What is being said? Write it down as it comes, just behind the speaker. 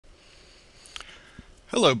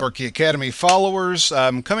Hello, Berkey Academy followers.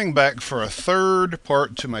 I'm coming back for a third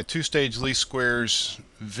part to my two-stage least squares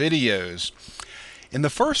videos. In the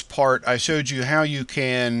first part, I showed you how you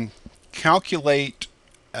can calculate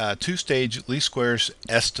two-stage least squares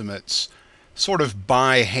estimates sort of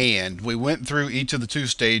by hand. We went through each of the two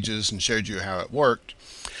stages and showed you how it worked.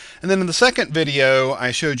 And then in the second video,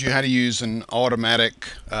 I showed you how to use an automatic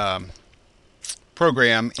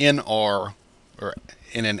program in R, or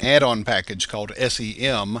in an add-on package called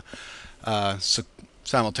SEM,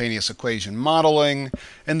 simultaneous equation modeling,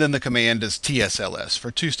 and then the command is TSLS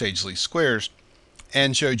for two-stage least squares,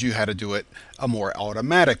 and showed you how to do it a more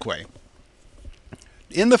automatic way.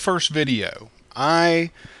 In the first video,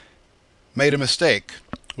 I made a mistake,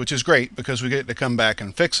 which is great because we get to come back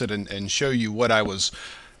and fix it and show you what I was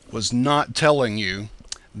not telling you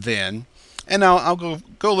then. And now I'll go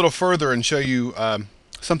a little further and show you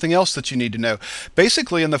something else that you need to know.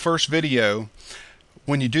 Basically, in the first video,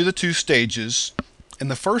 when you do the two stages, in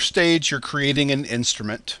the first stage you're creating an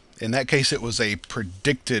instrument. In that case, it was a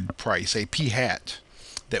predicted price, a p-hat,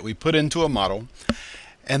 that we put into a model.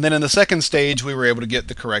 And then in the second stage, we were able to get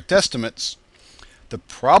the correct estimates. The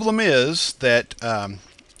problem is that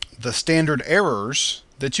the standard errors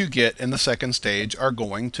that you get in the second stage are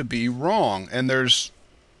going to be wrong. And there's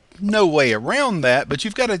no way around that, but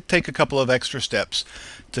you've got to take a couple of extra steps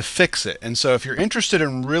to fix it. And so if you're interested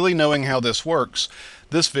in really knowing how this works,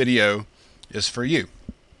 this video is for you.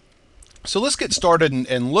 So let's get started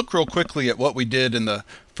and look real quickly at what we did in the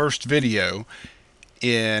first video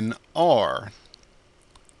in R.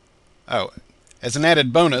 Oh, as an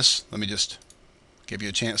added bonus, let me just give you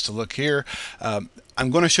a chance to look here. I'm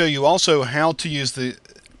going to show you also how to use the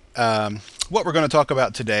what we're going to talk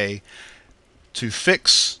about today to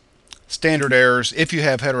fix standard errors if you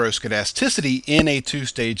have heteroskedasticity in a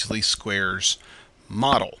two-stage least squares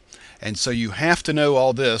model. And so you have to know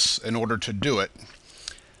all this in order to do it.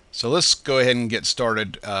 So let's go ahead and get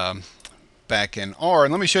started back in R,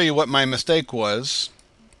 and let me show you what my mistake was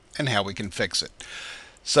and how we can fix it.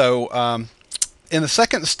 So in the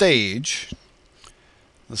second stage,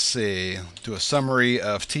 let's see, do a summary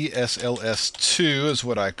of TSLS2 is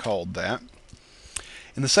what I called that.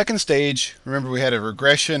 In the second stage, remember we had a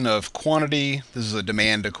regression of quantity, this is a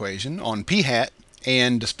demand equation, on p-hat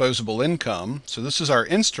and disposable income. So this is our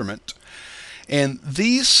instrument. And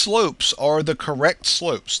these slopes are the correct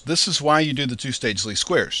slopes. This is why you do the two-stage least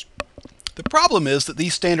squares. The problem is that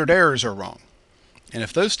these standard errors are wrong. And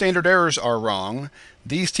if those standard errors are wrong,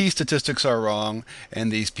 these t-statistics are wrong,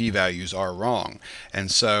 and these p-values are wrong.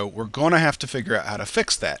 And so we're going to have to figure out how to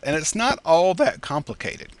fix that. And it's not all that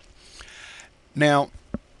complicated. Now,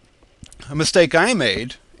 a mistake I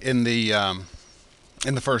made in the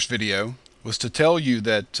first video was to tell you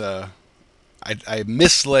that I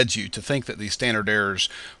misled you to think that these standard errors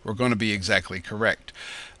were going to be exactly correct.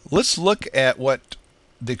 Let's look at what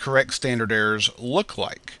the correct standard errors look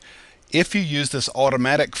like. If you use this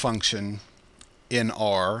automatic function in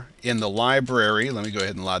R in the library, let me go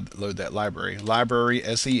ahead and load that library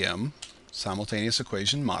SEM, simultaneous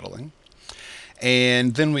equation modeling,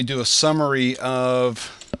 and then we do a summary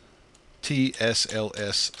of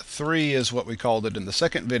TSLS3 is what we called it in the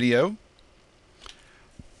second video.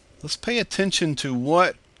 Let's pay attention to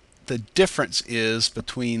what the difference is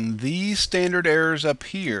between these standard errors up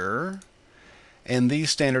here and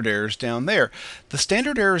these standard errors down there. The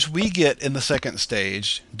standard errors we get in the second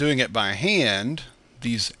stage, doing it by hand,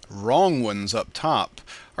 these wrong ones up top,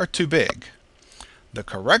 are too big. The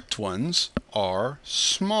correct ones are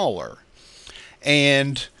smaller.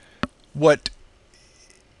 And what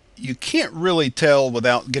you can't really tell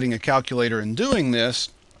without getting a calculator and doing this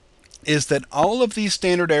is that all of these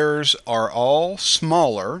standard errors are all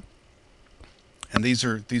smaller, and these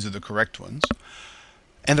are the correct ones,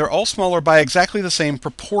 and they're all smaller by exactly the same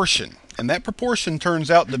proportion, and that proportion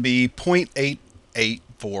turns out to be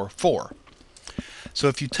 0.8844. So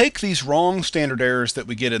if you take these wrong standard errors that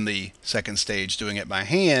we get in the second stage doing it by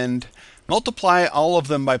hand, multiply all of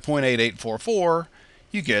them by 0.8844,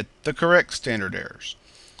 you get the correct standard errors.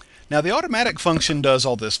 Now the automatic function does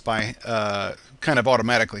all this by kind of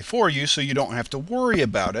automatically for you, so you don't have to worry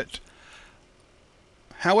about it.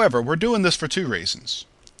 However, we're doing this for two reasons.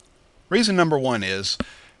 Reason number one is,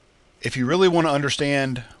 if you really want to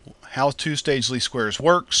understand how two-stage least squares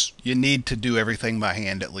works, you need to do everything by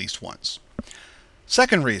hand at least once.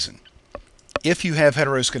 Second reason, if you have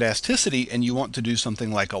heteroskedasticity and you want to do something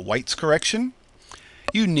like a White's correction,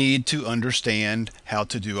 you need to understand how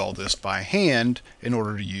to do all this by hand in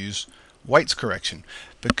order to use White's correction,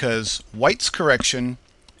 because White's correction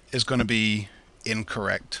is going to be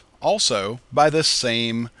incorrect also by this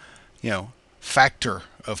same factor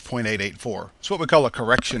of 0.884. It's what we call a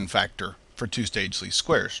correction factor for two-stage least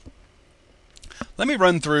squares. Let me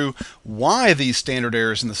run through why these standard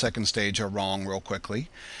errors in the second stage are wrong real quickly,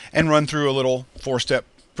 and run through a little 4-step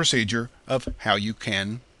procedure of how you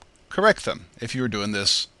can correct them if you're doing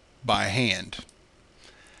this by hand.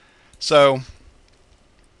 So,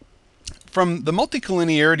 from the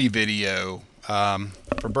multicollinearity video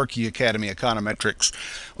for Berkeley Academy Econometrics,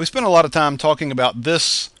 we spent a lot of time talking about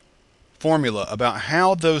this formula, about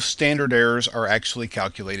how those standard errors are actually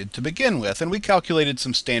calculated to begin with. And we calculated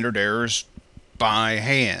some standard errors by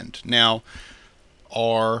hand. Now,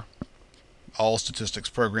 all statistics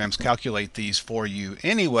programs calculate these for you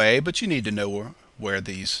anyway, but you need to know where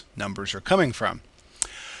these numbers are coming from.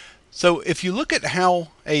 So if you look at how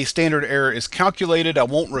a standard error is calculated, I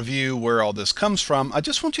won't review where all this comes from. I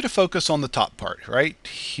just want you to focus on the top part right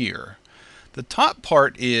here. The top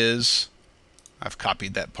part is, I've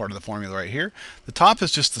copied that part of the formula right here. The top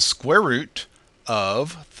is just the square root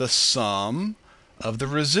of the sum of the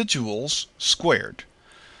residuals squared.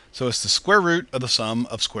 So it's the square root of the sum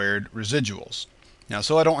of squared residuals. Now,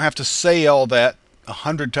 so I don't have to say all that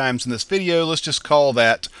 100 times in this video, let's just call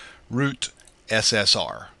that root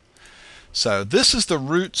SSR. So this is the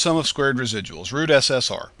root sum of squared residuals, root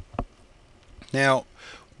SSR. Now,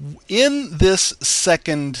 in this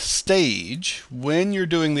second stage, when you're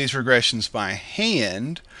doing these regressions by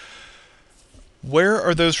hand, where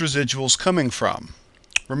are those residuals coming from?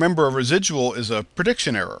 Remember, a residual is a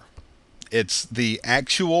prediction error. It's the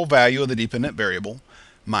actual value of the dependent variable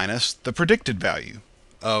minus the predicted value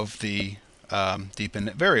of the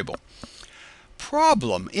dependent variable.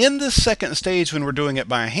 Problem, in this second stage when we're doing it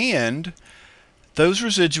by hand, those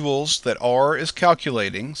residuals that R is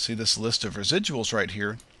calculating, see this list of residuals right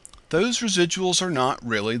here, those residuals are not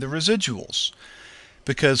really the residuals.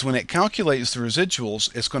 Because when it calculates the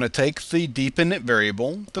residuals, it's going to take the dependent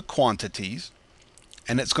variable, the quantities,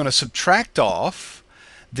 and it's going to subtract off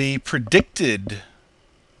the predicted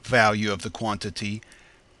value of the quantity.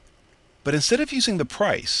 But instead of using the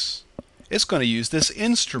price, it's going to use this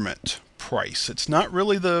instrument price. It's not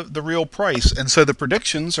really the real price, and so the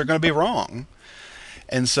predictions are going to be wrong.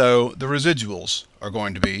 And so the residuals are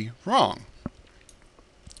going to be wrong.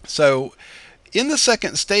 So in the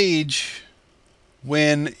second stage,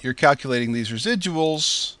 when you're calculating these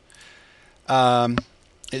residuals,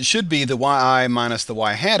 it should be the yi minus the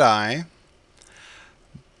y hat I,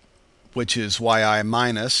 which is yi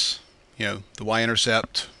minus, the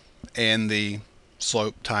y-intercept and the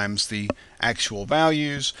slope times the actual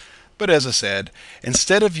values. But as I said,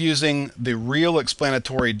 instead of using the real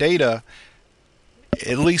explanatory data,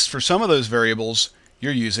 at least for some of those variables,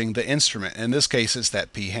 you're using the instrument. In this case, it's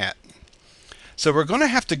that p hat. So we're going to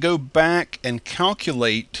have to go back and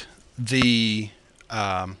calculate the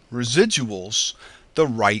residuals the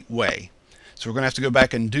right way. So we're going to have to go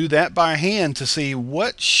back and do that by hand to see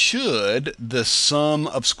what should the sum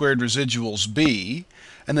of squared residuals be,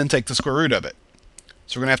 and then take the square root of it.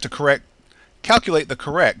 So we're going to have to calculate the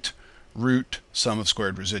correct root sum of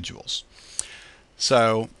squared residuals.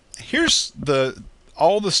 So here's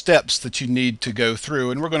all the steps that you need to go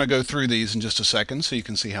through, and we're going to go through these in just a second so you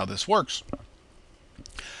can see how this works.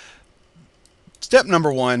 Step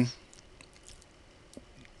number 1,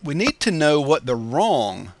 we need to know what the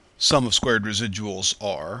wrong sum of squared residuals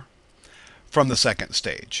are from the second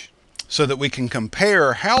stage, so that we can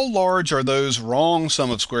compare how large are those wrong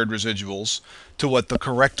sum of squared residuals to what the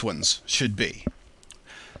correct ones should be.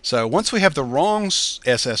 So once we have the wrong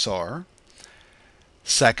SSR,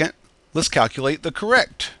 second, let's calculate the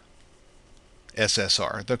correct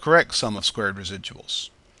SSR, the correct sum of squared residuals,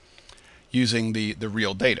 using the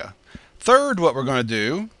real data. Third, what we're going to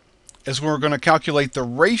do is we're going to calculate the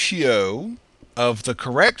ratio of the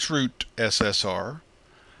correct root SSR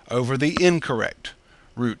over the incorrect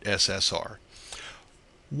root SSR.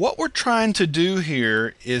 What we're trying to do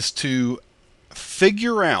here is to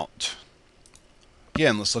figure out,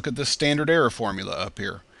 again, let's look at this standard error formula up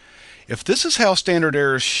here. If this is how standard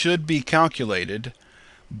errors should be calculated,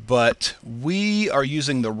 but we are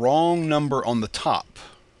using the wrong number on the top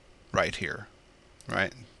right here,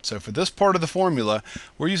 right? So for this part of the formula,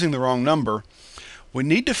 we're using the wrong number. We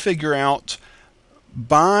need to figure out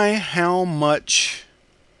by how much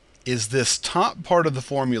is this top part of the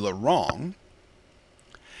formula wrong.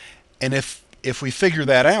 And if we figure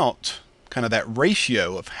that out, kind of that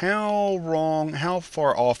ratio of how wrong, how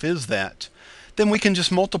far off is that, then we can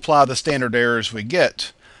just multiply the standard errors we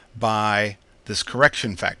get by this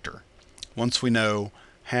correction factor. Once we know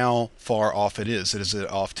how far off it is it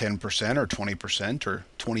off 10% or 20% or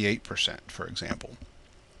 28%, for example?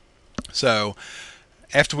 So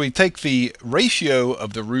After we take the ratio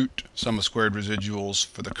of the root sum of squared residuals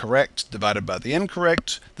for the correct divided by the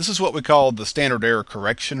incorrect, this is what we call the standard error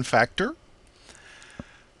correction factor.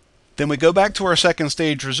 Then we go back to our second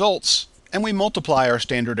stage results and we multiply our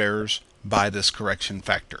standard errors by this correction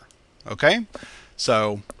factor. Okay?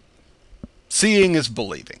 So seeing is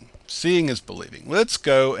believing. Seeing is believing. Let's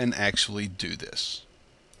go and actually do this.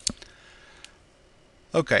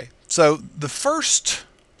 Okay, so the first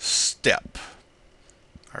step,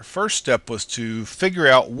 our first step was to figure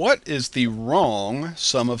out what is the wrong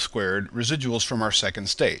sum of squared residuals from our second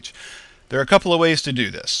stage. There are a couple of ways to do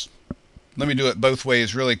this. Let me do it both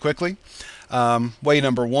ways really quickly. Way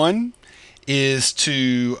number one is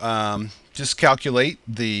to just calculate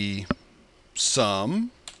the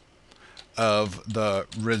sum of the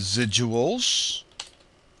residuals.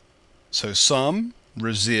 So sum,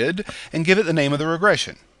 resid, and give it the name of the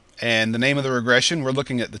regression. And the name of the regression, we're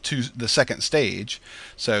looking at the second stage.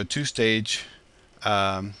 So two-stage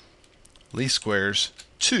least squares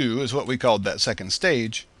 2 is what we called that second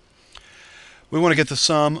stage. We want to get the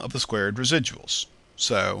sum of the squared residuals.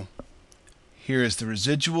 So here is the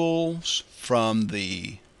residuals from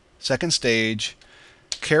the second stage,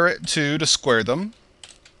 caret 2 to square them,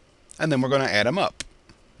 and then we're going to add them up.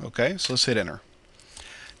 Okay, so let's hit enter.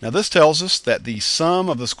 Now this tells us that the sum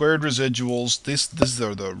of the squared residuals, these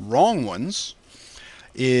are the wrong ones,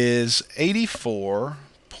 is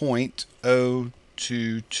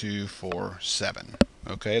 84.02247.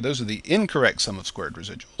 Okay, those are the incorrect sum of squared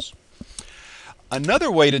residuals. Another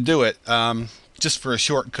way to do it, just for a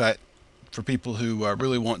shortcut for people who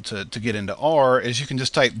really want to get into R, is you can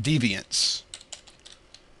just type deviance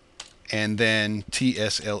and then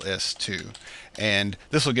TSLS2. And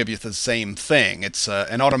this will give you the same thing. It's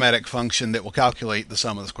an automatic function that will calculate the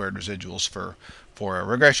sum of the squared residuals for a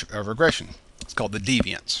regression. It's called the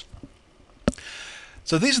deviance.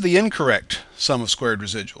 So these are the incorrect sum of squared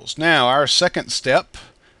residuals. Now our second step,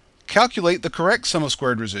 calculate the correct sum of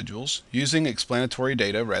squared residuals using explanatory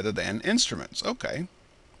data rather than instruments. Okay.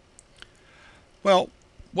 Well,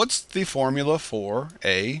 what's the formula for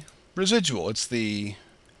a residual? It's the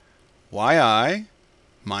yi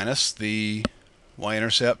minus the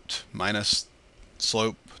y-intercept minus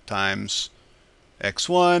slope times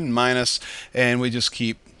x1 minus, and we just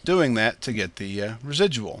keep doing that to get the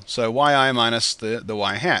residual. So yi minus the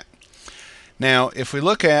y hat. Now, if we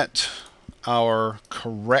look at our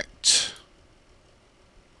correct,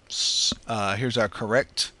 here's our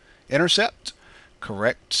correct intercept,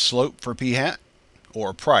 correct slope for p hat,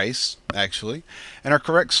 or price, actually, and our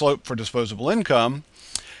correct slope for disposable income.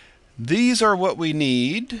 These are what we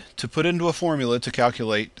need to put into a formula to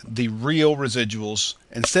calculate the real residuals.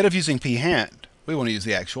 Instead of using p hat, we want to use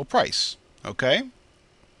the actual price. Okay?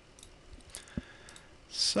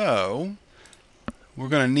 So we're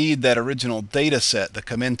going to need that original data set, the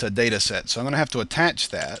Commenta data set. So I'm going to have to attach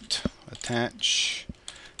that. Attach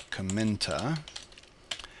Commenta.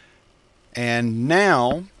 And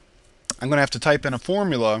now I'm going to have to type in a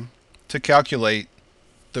formula to calculate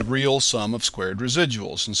the real sum of squared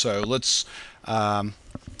residuals. And so let's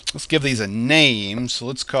give these a name. So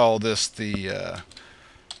let's call this the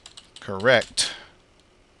correct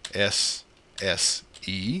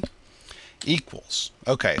SSE equals.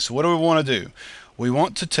 Okay, so what do we want to do? We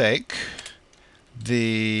want to take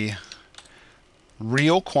the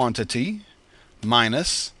real quantity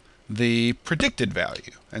minus the predicted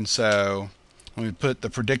value. And so let me put the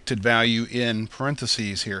predicted value in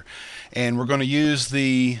parentheses here. And we're going to use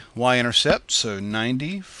the y-intercept, so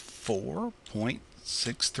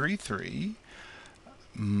 94.633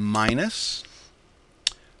 minus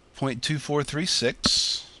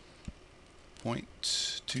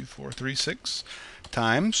 0.2436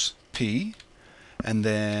 times p, and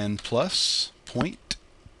then plus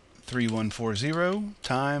 0.3140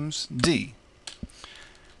 times d.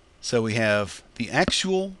 So we have the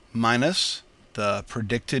actual minus the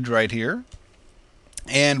predicted right here,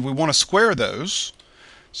 and we want to square those.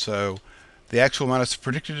 So the actual minus the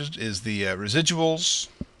predicted is the residuals.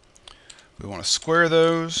 We want to square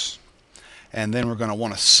those, and then we're going to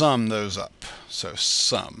want to sum those up. So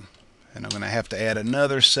sum, and I'm going to have to add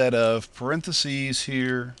another set of parentheses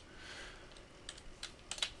here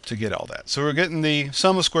to get all that. So we're getting the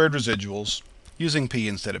sum of squared residuals using p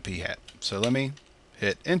instead of p hat. So let me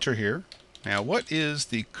hit enter here. Now, what is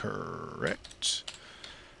the correct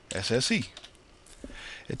SSE?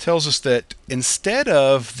 It tells us that instead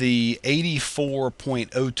of the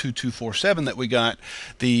 84.02247 that we got,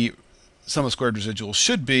 the sum of squared residuals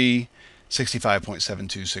should be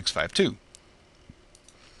 65.72652.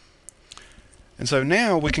 And so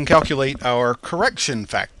now we can calculate our correction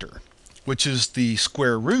factor. which is the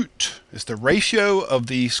square root. It's the ratio of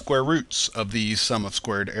the square roots of these sum of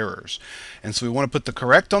squared errors. And so we want to put the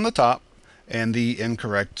correct on the top and the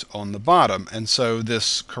incorrect on the bottom. And so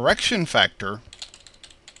this correction factor,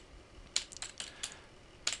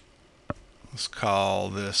 let's call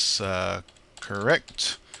this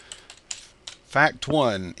correct fact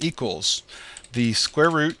 1 equals the square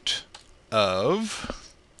root of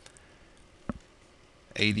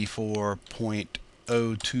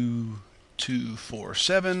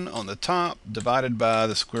 84.02247 on the top divided by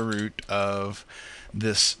the square root of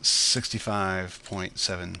this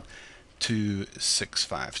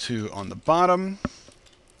 65.72652 on the bottom.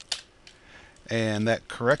 And that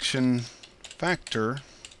correction factor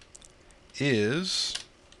is,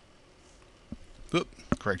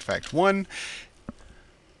 correct fact 1.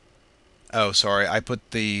 Oh, sorry, I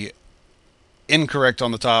put the incorrect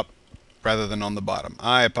on the top rather than on the bottom.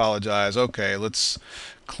 I apologize. Okay, let's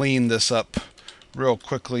clean this up real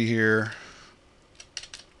quickly here.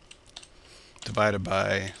 Divided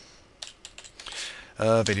by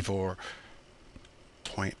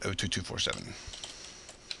 84.02247.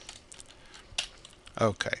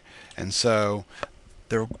 Okay, and so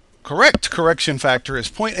the correct correction factor is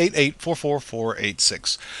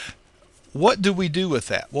 0.8844486. What do we do with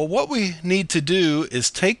that? Well, what we need to do is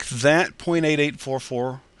take that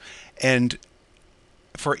 0.8844 and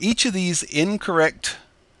for each of these incorrect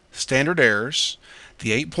standard errors,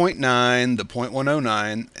 the 8.9, the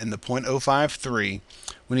 0.109, and the 0.053,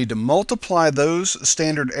 we need to multiply those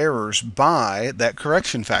standard errors by that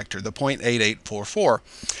correction factor, the 0.8844.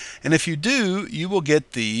 And if you do, you will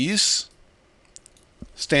get these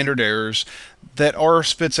standard errors that R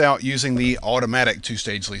spits out using the automatic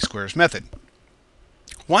two-stage least squares method.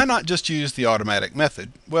 Why not just use the automatic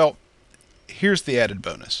method? Well, here's the added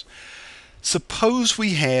bonus. Suppose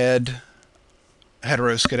we had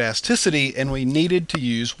heteroskedasticity and we needed to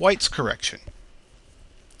use White's correction.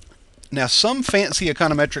 Now, some fancy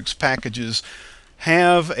econometrics packages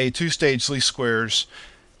have a two-stage least squares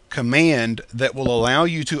command that will allow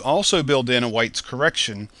you to also build in a White's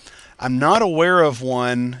correction. I'm not aware of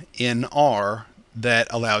one in R that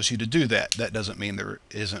allows you to do that. That doesn't mean there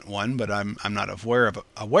isn't one, but I'm not aware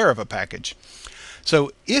of a package.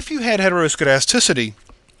 So if you had heteroskedasticity,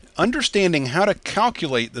 understanding how to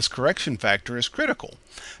calculate this correction factor is critical,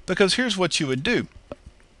 because here's what you would do.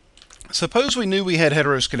 Suppose we knew we had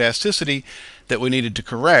heteroskedasticity that we needed to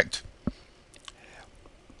correct,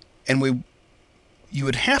 and you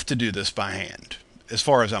would have to do this by hand, as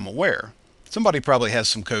far as I'm aware. Somebody probably has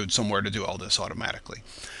some code somewhere to do all this automatically.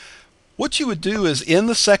 What you would do is, in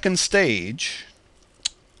the second stage,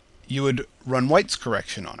 you would run White's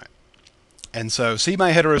correction on it. And so see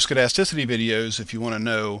my heteroskedasticity videos if you want to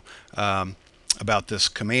know about this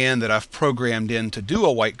command that I've programmed in to do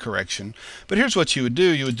a White correction. But here's what you would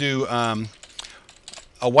do. You would do a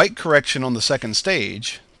White correction on the second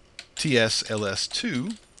stage,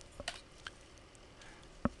 TSLS2,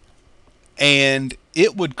 and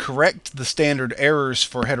it would correct the standard errors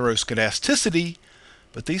for heteroskedasticity,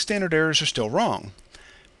 but these standard errors are still wrong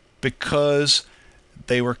because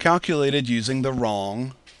they were calculated using the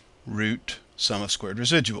wrong root sum of squared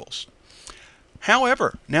residuals.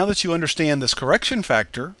 However, now that you understand this correction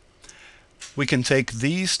factor, we can take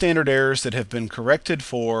these standard errors that have been corrected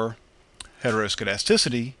for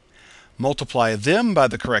heteroskedasticity, multiply them by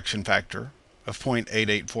the correction factor of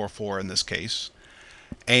 0.8844 in this case,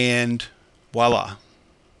 and voila.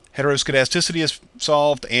 Heteroskedasticity is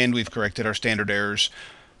solved, and we've corrected our standard errors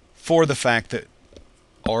for the fact that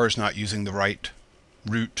R is not using the right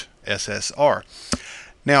root SSR.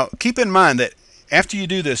 Now, keep in mind that after you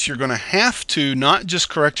do this, you're going to have to not just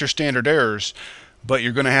correct your standard errors, but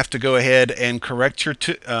you're going to have to go ahead and correct your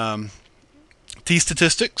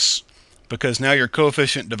t-statistics, because now your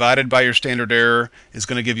coefficient divided by your standard error is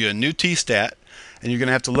going to give you a new t-stat, and you're going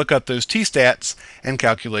to have to look up those t-stats and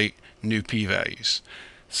calculate new p-values.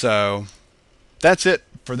 So that's it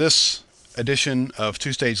for this edition of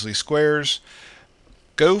two-stage least squares.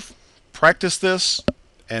 Go practice this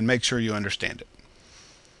and make sure you understand it.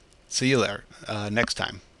 See you there next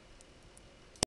time.